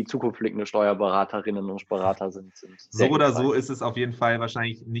die Zukunft blickende Steuerberaterinnen und Berater sind so oder so ist es auf jeden Fall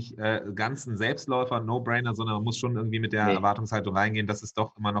wahrscheinlich nicht ganz ein Selbstläufer, No-Brainer, sondern man muss schon irgendwie mit der Erwartungshaltung reingehen, dass es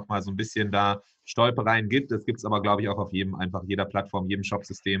doch immer noch mal so ein bisschen da Stolpereien gibt. Das gibt es aber, glaube ich, auch auf jeder Plattform, jedem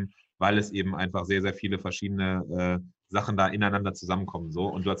Shopsystem, weil es eben einfach sehr, sehr viele verschiedene Sachen da ineinander zusammenkommen. So.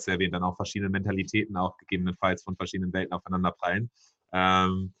 Und du hast ja erwähnt, dann auch verschiedene Mentalitäten auch gegebenenfalls von verschiedenen Welten aufeinander prallen.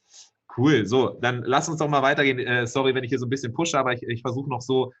 Cool, so, dann lass uns doch mal weitergehen. Sorry, wenn ich hier so ein bisschen pushe, aber ich versuche noch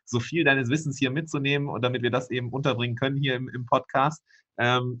so viel deines Wissens hier mitzunehmen und damit wir das eben unterbringen können hier im Podcast.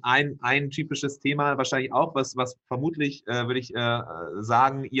 Ein typisches Thema wahrscheinlich auch, was vermutlich, würde ich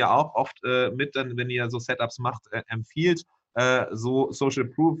sagen, ihr auch oft mit, dann, wenn ihr so Setups macht, empfiehlt. So Social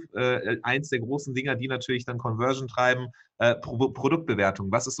Proof, eins der großen Dinger, die natürlich dann Conversion treiben, Produktbewertung.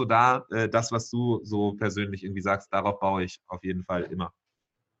 Was ist so da das, was du so persönlich irgendwie sagst, darauf baue ich auf jeden Fall immer?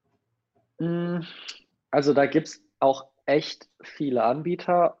 Also da gibt es auch echt viele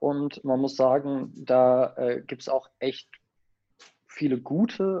Anbieter und man muss sagen, da gibt es auch echt viele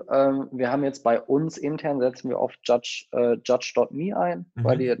gute. Wir haben jetzt bei uns intern, setzen wir oft Judge.me ein,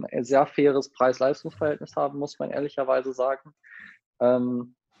 weil die ein sehr faires Preis-Leistungs-Verhältnis haben, muss man ehrlicherweise sagen.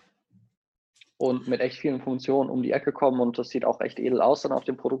 Und mit echt vielen Funktionen um die Ecke kommen und das sieht auch echt edel aus dann auf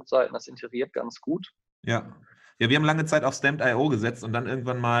den Produktseiten. Das integriert ganz gut. Ja. Ja, wir haben lange Zeit auf Stamped.io gesetzt und dann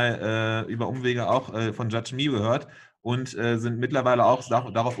irgendwann mal über Umwege auch von Judge.me gehört. und sind mittlerweile auch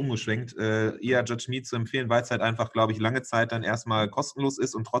darauf umgeschwenkt, eher Judge Me zu empfehlen, weil es halt einfach, glaube ich, lange Zeit dann erstmal kostenlos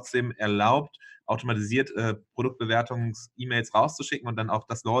ist und trotzdem erlaubt, automatisiert Produktbewertungs-E-Mails rauszuschicken und dann auch,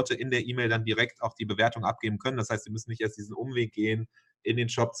 dass Leute in der E-Mail dann direkt auch die Bewertung abgeben können. Das heißt, sie müssen nicht erst diesen Umweg gehen, in den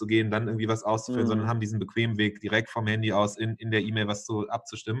Shop zu gehen, dann irgendwie was auszufüllen, sondern haben diesen bequemen Weg, direkt vom Handy aus in der E-Mail was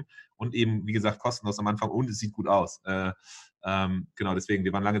abzustimmen und eben, wie gesagt, kostenlos am Anfang und es sieht gut aus. Genau, deswegen,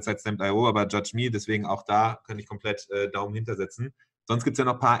 wir waren lange Zeit Stamped.io, aber Judge Me, deswegen auch da kann ich komplett Daumen hintersetzen. Sonst gibt es ja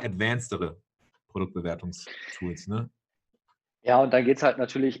noch ein paar advancedere Produktbewertungstools, ne? Ja, und dann geht es halt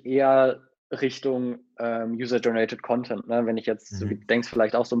natürlich eher Richtung User-Generated Content. Ne? Wenn ich jetzt, du denkst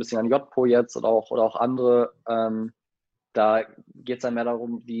vielleicht auch so ein bisschen an JPO jetzt oder auch andere, da geht es dann mehr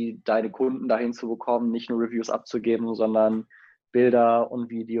darum, wie deine Kunden dahin zu bekommen, nicht nur Reviews abzugeben, sondern Bilder und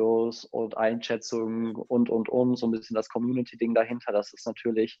Videos und Einschätzungen und, so ein bisschen das Community-Ding dahinter. Das ist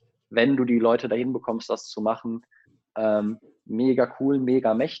natürlich, wenn du die Leute dahin bekommst, das zu machen, mega cool,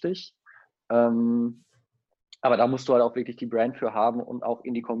 mega mächtig. Aber da musst du halt auch wirklich die Brand für haben und auch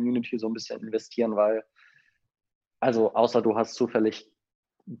in die Community so ein bisschen investieren, weil, also außer du hast zufällig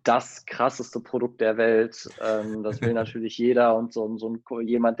das krasseste Produkt der Welt, das will natürlich jeder und so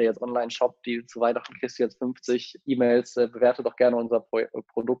jemand, der jetzt online shoppt, die zu Weihnachten kriegst du jetzt 50 E-Mails, bewerte doch gerne unser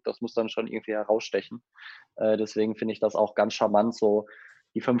Produkt, das muss dann schon irgendwie herausstechen. Deswegen finde ich das auch ganz charmant, so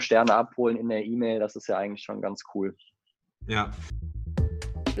die 5 Sterne abholen in der E-Mail, das ist ja eigentlich schon ganz cool. Ja.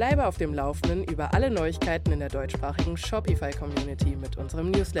 Bleibe auf dem Laufenden über alle Neuigkeiten in der deutschsprachigen Shopify-Community mit unserem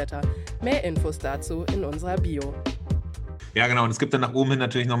Newsletter. Mehr Infos dazu in unserer Bio. Ja, genau. Und es gibt dann nach oben hin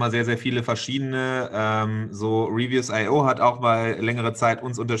natürlich nochmal sehr, sehr viele verschiedene. So Reviews.io hat auch mal längere Zeit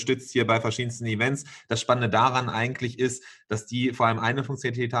uns unterstützt hier bei verschiedensten Events. Das Spannende daran eigentlich ist, dass die vor allem eine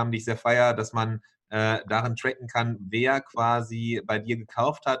Funktionalität haben, die ich sehr feiere, dass man darin tracken kann, wer quasi bei dir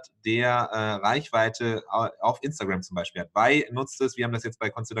gekauft hat, der Reichweite auf Instagram zum Beispiel hat. Bei nutzt es, wir haben das jetzt bei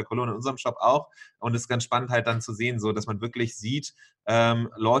Consider Cologne in unserem Shop auch und es ist ganz spannend halt dann zu sehen, so dass man wirklich sieht,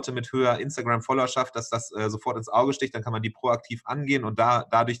 Leute mit höherer Instagram-Followerschaft, dass das sofort ins Auge sticht, dann kann man die proaktiv angehen und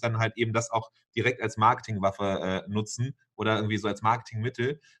dadurch dann halt eben das auch direkt als Marketingwaffe nutzen oder irgendwie so als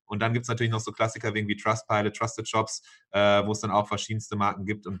Marketingmittel. Und dann gibt es natürlich noch so Klassiker wie irgendwie Trustpilot, Trusted Shops, wo es dann auch verschiedenste Marken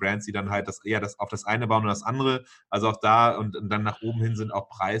gibt und Brands, die dann halt eher auf das eine bauen und das andere. Also auch da und dann nach oben hin sind auch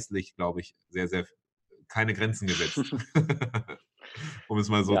preislich, glaube ich, sehr, sehr keine Grenzen gesetzt. Um es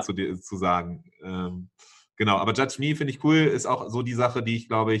mal so zu sagen. Genau, aber Judge Me finde ich cool, ist auch so die Sache, die ich,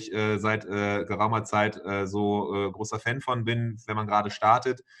 glaube ich, seit geraumer Zeit großer Fan von bin, wenn man gerade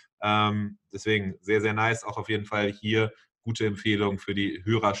startet. Deswegen sehr, sehr nice, auch auf jeden Fall hier gute Empfehlung für die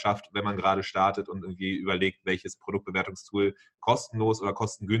Hörerschaft, wenn man gerade startet und irgendwie überlegt, welches Produktbewertungstool kostenlos oder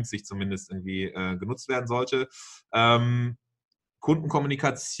kostengünstig zumindest irgendwie genutzt werden sollte.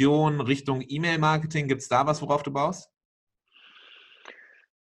 Kundenkommunikation Richtung E-Mail-Marketing, gibt es da was, worauf du baust?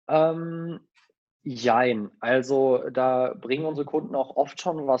 Jein, also da bringen unsere Kunden auch oft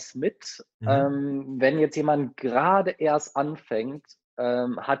schon was mit. Wenn jetzt jemand gerade erst anfängt,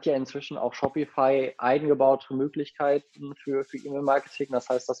 hat ja inzwischen auch Shopify eingebaute Möglichkeiten für E-Mail-Marketing. Das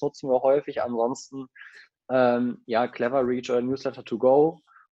heißt, das nutzen wir häufig. Ansonsten Clever Reach oder Newsletter to go.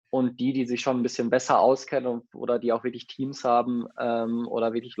 Und die sich schon ein bisschen besser auskennen oder die auch wirklich Teams haben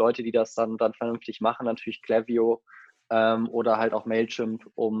oder wirklich Leute, die das dann vernünftig machen, natürlich Klaviyo oder halt auch Mailchimp,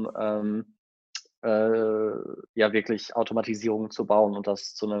 um wirklich Automatisierung zu bauen und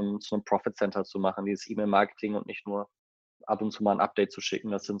das zu einem Profit Center zu machen, dieses E-Mail-Marketing und nicht nur ab und zu mal ein Update zu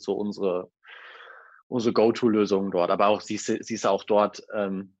schicken. Das sind so unsere Go-To-Lösungen dort. Aber auch siehst du auch dort,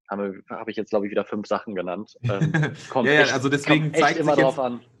 habe ich jetzt, glaube ich, wieder 5 Sachen genannt. Kommt deswegen zeigt immer drauf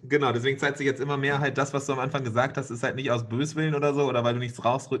an. Genau, deswegen zeigt sich jetzt immer mehr halt das, was du am Anfang gesagt hast, ist halt nicht aus Böswillen oder so oder weil du nichts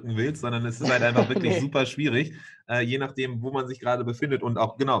rausrücken willst, sondern es ist halt einfach wirklich super schwierig, je nachdem, wo man sich gerade befindet und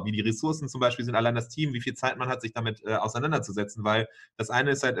auch genau, wie die Ressourcen zum Beispiel sind, allein das Team, wie viel Zeit man hat, sich damit auseinanderzusetzen, weil das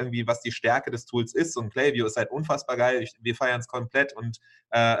eine ist halt irgendwie, was die Stärke des Tools ist und Klaviyo ist halt unfassbar geil, wir feiern es komplett und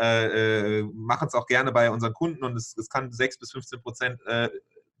machen es auch gerne bei unseren Kunden und es kann 6-15%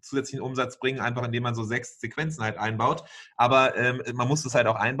 zusätzlichen Umsatz bringen, einfach indem man so 6 Sequenzen halt einbaut. Aber man muss es halt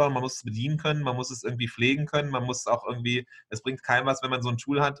auch einbauen, man muss es bedienen können, man muss es irgendwie pflegen können, man muss auch irgendwie, es bringt keinem was, wenn man so ein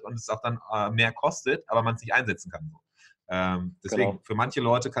Tool hat und es auch dann mehr kostet, aber man es nicht einsetzen kann. Deswegen, Für manche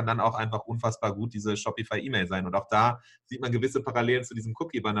Leute kann dann auch einfach unfassbar gut diese Shopify-E-Mail sein. Und auch da sieht man gewisse Parallelen zu diesem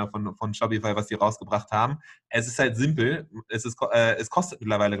Cookie-Banner von Shopify, was die rausgebracht haben. Es ist halt simpel. Es kostet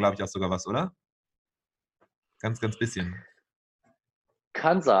mittlerweile, glaube ich, auch sogar was, oder? Ganz, ganz bisschen.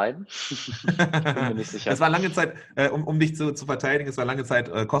 Kann sein. Bin mir nicht sicher. Es war lange Zeit, um dich zu verteidigen, es war lange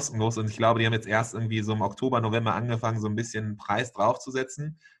Zeit kostenlos und ich glaube, die haben jetzt erst irgendwie so im Oktober, November angefangen, so ein bisschen Preis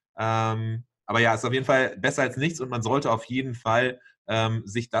draufzusetzen. Aber Aber ja, ist auf jeden Fall besser als nichts und man sollte auf jeden Fall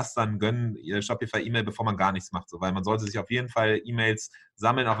sich das dann gönnen, Shopify-E-Mail, bevor man gar nichts macht. So, weil man sollte sich auf jeden Fall E-Mails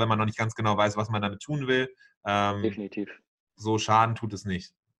sammeln, auch wenn man noch nicht ganz genau weiß, was man damit tun will. Definitiv. So Schaden tut es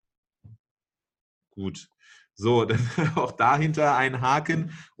nicht. Gut. So, dann auch dahinter ein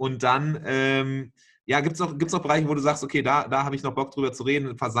Haken. Und dann, gibt es noch Bereiche, wo du sagst, okay, da habe ich noch Bock drüber zu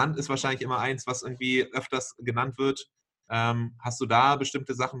reden. Versand ist wahrscheinlich immer eins, was irgendwie öfters genannt wird. Hast du da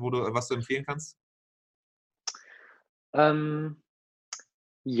bestimmte Sachen, was du empfehlen kannst?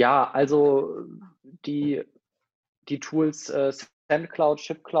 Ja, also die Tools SendCloud,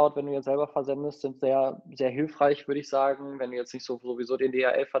 ShipCloud, wenn du jetzt selber versendest, sind sehr, sehr hilfreich, würde ich sagen. Wenn du jetzt nicht sowieso den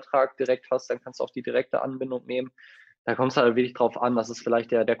DHL-Vertrag direkt hast, dann kannst du auch die direkte Anbindung nehmen. Da kommt es halt wirklich drauf an, das ist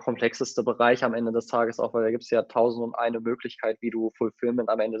vielleicht der komplexeste Bereich am Ende des Tages auch, weil da gibt es ja 1001 Möglichkeit, wie du Fulfillment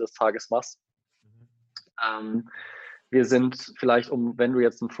am Ende des Tages machst. Wir sind vielleicht, wenn du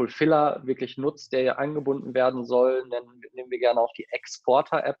jetzt einen Fulfiller wirklich nutzt, der ja angebunden werden soll, nehmen wir gerne auch die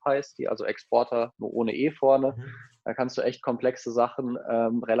Exporter-App heißt die, also Exporter nur ohne E vorne. Da kannst du echt komplexe Sachen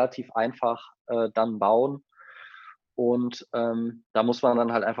relativ einfach dann bauen. Und da muss man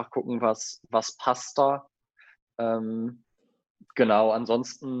dann halt einfach gucken, was passt da. Genau,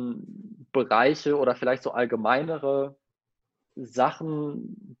 ansonsten Bereiche oder vielleicht so allgemeinere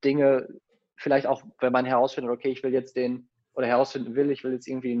Sachen, Dinge, vielleicht auch, wenn man herausfindet, okay, ich will jetzt ich will jetzt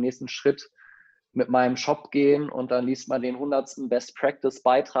irgendwie den nächsten Schritt mit meinem Shop gehen und dann liest man den 100. Best Practice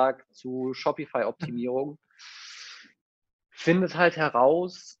Beitrag zu Shopify-Optimierung. Findet halt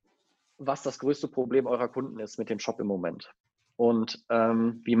heraus, was das größte Problem eurer Kunden ist mit dem Shop im Moment. Und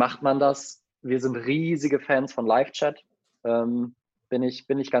wie macht man das? Wir sind riesige Fans von Live-Chat. Bin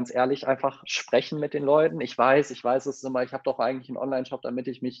ich ganz ehrlich, einfach sprechen mit den Leuten. Ich weiß, es ist immer, ich habe doch eigentlich einen Online-Shop, damit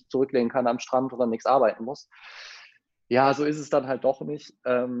ich mich zurücklehnen kann am Strand oder nichts arbeiten muss. Ja, so ist es dann halt doch nicht.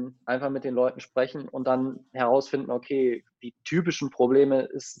 Einfach mit den Leuten sprechen und dann herausfinden, okay, die typischen Probleme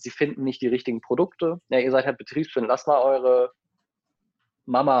ist, sie finden nicht die richtigen Produkte. Ja, ihr seid halt Betriebswirt, lasst mal eure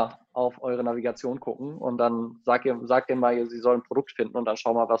Mama auf eure Navigation gucken und dann sagt denen mal, sie sollen ein Produkt finden und dann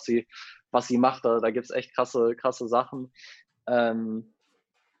schau mal, was sie macht. Da gibt es echt krasse Sachen.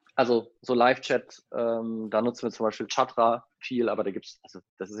 Also so Live-Chat, da nutzen wir zum Beispiel Chatra viel, aber das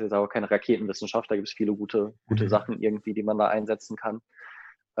ist jetzt aber keine Raketenwissenschaft, da gibt es viele gute Sachen irgendwie, die man da einsetzen kann.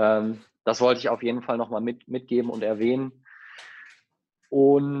 Das wollte ich auf jeden Fall nochmal mitgeben und erwähnen.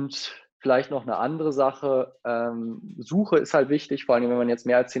 Und vielleicht noch eine andere Sache, Suche ist halt wichtig, vor allem wenn man jetzt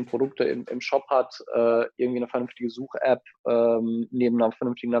mehr als 10 Produkte im Shop hat, irgendwie eine vernünftige Such-App neben einer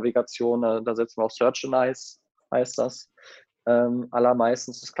vernünftigen Navigation, da setzen wir auf Search and Ice, heißt das.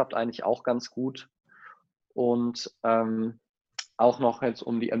 Allermeistens, das klappt eigentlich auch ganz gut. Und auch noch jetzt,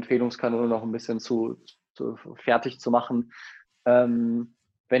 um die Empfehlungskanäle noch ein bisschen fertig zu machen,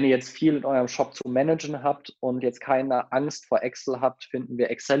 wenn ihr jetzt viel in eurem Shop zu managen habt und jetzt keine Angst vor Excel habt, finden wir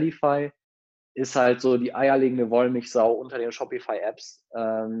Excelify. Ist halt so die eierlegende Wollmilchsau unter den Shopify-Apps.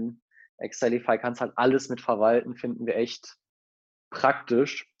 Excelify kannst halt alles mit verwalten, finden wir echt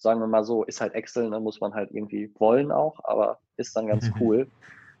praktisch. Sagen wir mal so, ist halt Excel, dann muss man halt irgendwie wollen auch, aber ist dann ganz cool.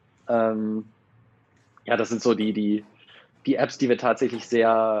 Ja, das sind so die Apps, die wir tatsächlich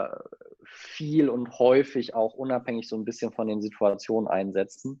sehr viel und häufig auch unabhängig so ein bisschen von den Situationen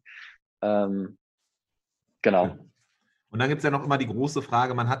einsetzen. Genau. Und dann gibt es ja noch immer die große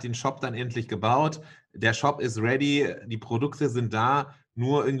Frage, man hat den Shop dann endlich gebaut, der Shop ist ready, die Produkte sind da,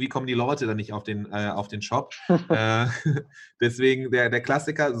 nur irgendwie kommen die Leute dann nicht auf den Shop. Deswegen der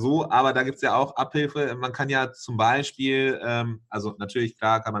Klassiker so, aber da gibt es ja auch Abhilfe. Man kann ja zum Beispiel, also natürlich,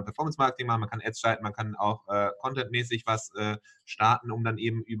 klar, kann man Performance-Marketing machen, man kann Ads schalten, man kann auch contentmäßig was starten, um dann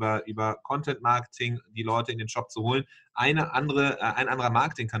eben über Content-Marketing die Leute in den Shop zu holen. Ein anderer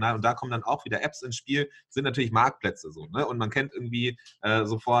Marketingkanal, und da kommen dann auch wieder Apps ins Spiel, sind natürlich Marktplätze so, ne? Und man kennt irgendwie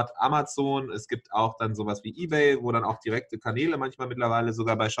sofort Amazon, es gibt auch dann sowas wie eBay, wo dann auch direkte Kanäle manchmal mittlerweile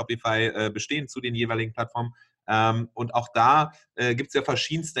sogar bei Shopify bestehen zu den jeweiligen Plattformen. Und auch da gibt es ja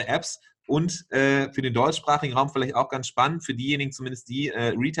verschiedenste Apps. Und für den deutschsprachigen Raum vielleicht auch ganz spannend, für diejenigen zumindest, die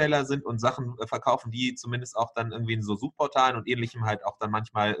Retailer sind und Sachen verkaufen, die zumindest auch dann irgendwie in so Suchportalen und Ähnlichem halt auch dann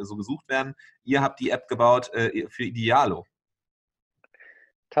manchmal so gesucht werden. Ihr habt die App gebaut für Idealo.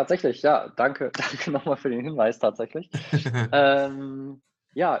 Tatsächlich, ja, danke nochmal für den Hinweis tatsächlich.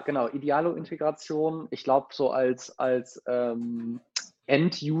 Ja, genau, Idealo-Integration. Ich glaube, so als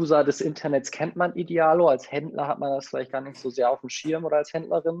End-User des Internets kennt man Idealo. Als Händler hat man das vielleicht gar nicht so sehr auf dem Schirm oder als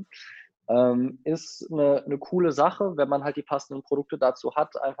Händlerin. Ist eine coole Sache, wenn man halt die passenden Produkte dazu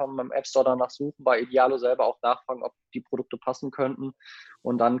hat. Einfach mal im App Store danach suchen, bei Idealo selber auch nachfragen, ob die Produkte passen könnten.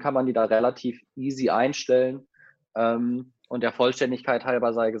 Und dann kann man die da relativ easy einstellen. Und der Vollständigkeit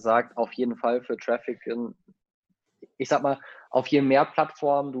halber sei gesagt, auf jeden Fall für Traffic, ich sag mal, auf je mehr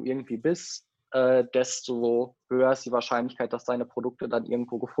Plattformen du irgendwie bist, desto höher ist die Wahrscheinlichkeit, dass deine Produkte dann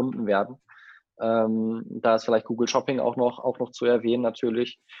irgendwo gefunden werden. Da ist vielleicht Google Shopping auch noch zu erwähnen,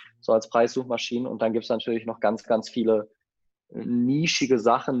 natürlich, so als Preissuchmaschinen. Und dann gibt es natürlich noch ganz, ganz viele nischige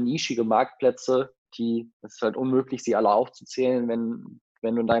Sachen, nischige Marktplätze, es ist halt unmöglich, sie alle aufzuzählen.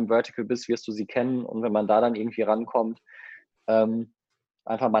 Wenn du in deinem Vertical bist, wirst du sie kennen. Und wenn man da dann irgendwie rankommt,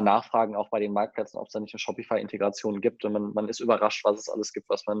 einfach mal nachfragen, auch bei den Marktplätzen, ob es da nicht eine Shopify-Integration gibt. Und man ist überrascht, was es alles gibt,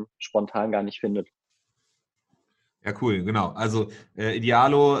 was man spontan gar nicht findet. Ja, cool, genau. Also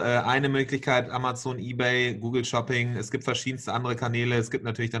Idealo, eine Möglichkeit, Amazon, eBay, Google Shopping. Es gibt verschiedenste andere Kanäle. Es gibt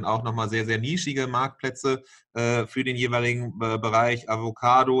natürlich dann auch nochmal sehr, sehr nischige Marktplätze für den jeweiligen Bereich.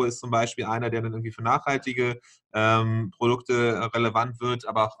 Avocado ist zum Beispiel einer, der dann irgendwie für nachhaltige Produkte relevant wird,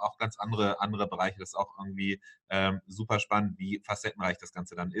 aber auch ganz andere Bereiche. Das ist auch irgendwie super spannend, wie facettenreich das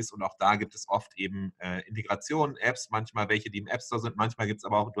Ganze dann ist. Und auch da gibt es oft eben Integrationen, Apps, manchmal welche, die im App Store sind, manchmal gibt es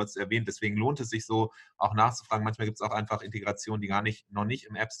aber auch, du hast es erwähnt, deswegen lohnt es sich so, auch nachzufragen. Manchmal gibt es auch einfach Integrationen, die noch nicht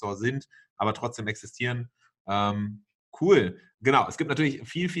im App Store sind, aber trotzdem existieren. Cool. Genau, es gibt natürlich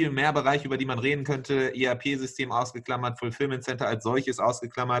viel, viel mehr Bereiche, über die man reden könnte. ERP-System ausgeklammert, Fulfillment Center als solches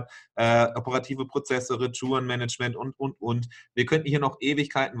ausgeklammert, operative Prozesse, Retourenmanagement und. Wir könnten hier noch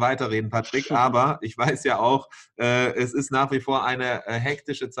Ewigkeiten weiterreden, Patrick, aber ich weiß ja auch, es ist nach wie vor eine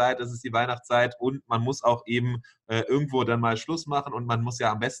hektische Zeit, es ist die Weihnachtszeit und man muss auch eben irgendwo dann mal Schluss machen und man muss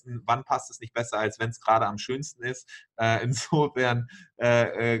ja am besten, wann passt es nicht besser, als wenn es gerade am schönsten ist. Insofern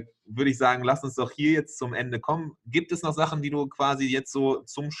würde ich sagen, lass uns doch hier jetzt zum Ende kommen. Gibt es noch Sachen, die du quasi jetzt so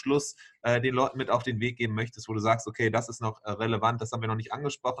zum Schluss den Leuten mit auf den Weg geben möchtest, wo du sagst, okay, das ist noch relevant, das haben wir noch nicht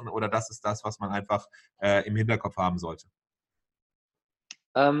angesprochen oder das ist das, was man einfach im Hinterkopf haben sollte?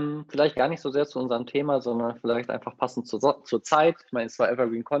 Vielleicht gar nicht so sehr zu unserem Thema, sondern vielleicht einfach passend zur Zeit. Ich meine, es war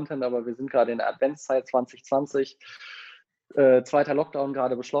Evergreen Content, aber wir sind gerade in der Adventszeit 2020. Zweiter Lockdown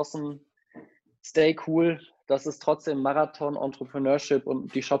gerade beschlossen. Stay cool. Das ist trotzdem Marathon, Entrepreneurship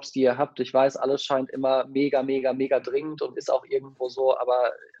und die Shops, die ihr habt. Ich weiß, alles scheint immer mega, mega, mega dringend und ist auch irgendwo so.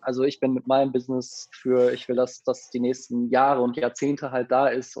 Aber also ich bin mit meinem Business ich will, dass das die nächsten Jahre und Jahrzehnte halt da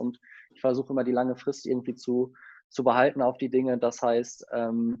ist. Und ich versuche immer die lange Frist irgendwie zu behalten auf die Dinge. Das heißt,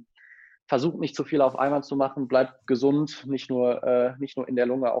 versucht nicht zu viel auf einmal zu machen, bleibt gesund, nicht nur in der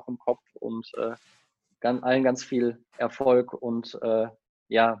Lunge, auch im Kopf und allen ganz viel Erfolg und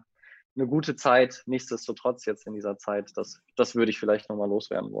eine gute Zeit, nichtsdestotrotz jetzt in dieser Zeit. Das würde ich vielleicht nochmal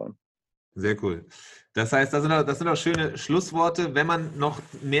loswerden wollen. Sehr cool. Das heißt, das sind auch schöne Schlussworte. Wenn man noch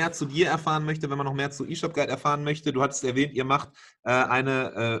mehr zu dir erfahren möchte, wenn man noch mehr zu eShopGuide erfahren möchte, du hattest erwähnt, ihr macht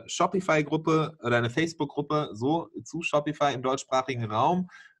eine Shopify-Gruppe oder eine Facebook-Gruppe so zu Shopify im deutschsprachigen Raum.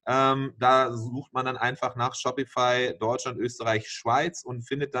 Da sucht man dann einfach nach Shopify Deutschland, Österreich, Schweiz und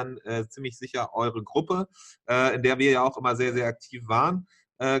findet dann ziemlich sicher eure Gruppe, in der wir ja auch immer sehr, sehr aktiv waren.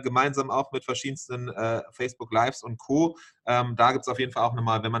 Gemeinsam auch mit verschiedensten Facebook Lives und Co. Da gibt es auf jeden Fall auch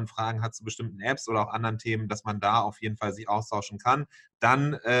nochmal, wenn man Fragen hat zu bestimmten Apps oder auch anderen Themen, dass man da auf jeden Fall sich austauschen kann.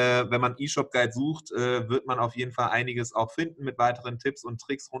 Dann, wenn man eShopGuide sucht, wird man auf jeden Fall einiges auch finden mit weiteren Tipps und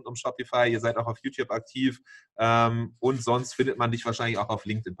Tricks rund um Shopify. Ihr seid auch auf YouTube aktiv und sonst findet man dich wahrscheinlich auch auf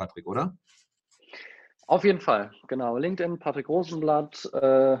LinkedIn, Patrick, oder? Auf jeden Fall, genau. LinkedIn, Patrick Rosenblatt,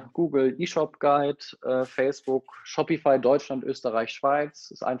 Google, eShopGuide, Facebook, Shopify Deutschland, Österreich,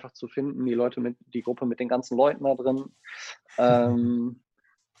 Schweiz. Ist einfach zu finden, die Gruppe mit den ganzen Leuten da drin.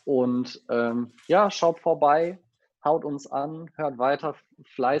 Schaut vorbei, haut uns an, hört weiter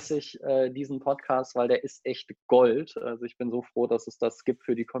fleißig diesen Podcast, weil der ist echt Gold. Also ich bin so froh, dass es das gibt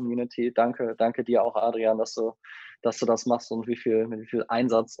für die Community. Danke dir auch, Adrian, dass du das machst und mit wie viel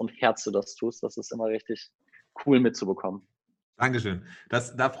Einsatz und Herz du das tust. Das ist immer richtig cool mitzubekommen. Dankeschön.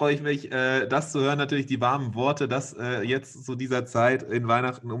 Da freue ich mich, das zu hören, natürlich die warmen Worte, das jetzt zu dieser Zeit in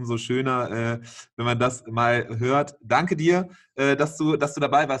Weihnachten umso schöner, wenn man das mal hört. Danke dir, dass du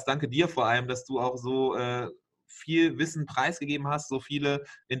dabei warst. Danke dir vor allem, dass du auch so viel Wissen preisgegeben hast, so viele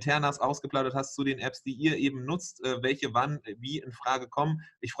Internas ausgeplaudert hast zu den Apps, die ihr eben nutzt, welche wann, wie in Frage kommen.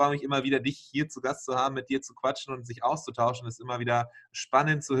 Ich freue mich immer wieder, dich hier zu Gast zu haben, mit dir zu quatschen und sich auszutauschen. Es ist immer wieder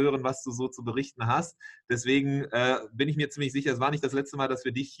spannend zu hören, was du so zu berichten hast. Deswegen bin ich mir ziemlich sicher, es war nicht das letzte Mal, dass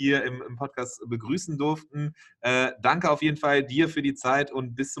wir dich hier im Podcast begrüßen durften. Danke auf jeden Fall dir für die Zeit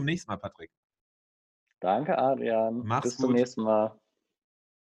und bis zum nächsten Mal, Patrick. Danke, Adrian. Bis zum nächsten Mal.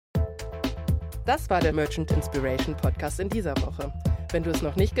 Das war der Merchant Inspiration Podcast in dieser Woche. Wenn du es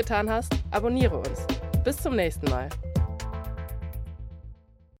noch nicht getan hast, abonniere uns. Bis zum nächsten Mal.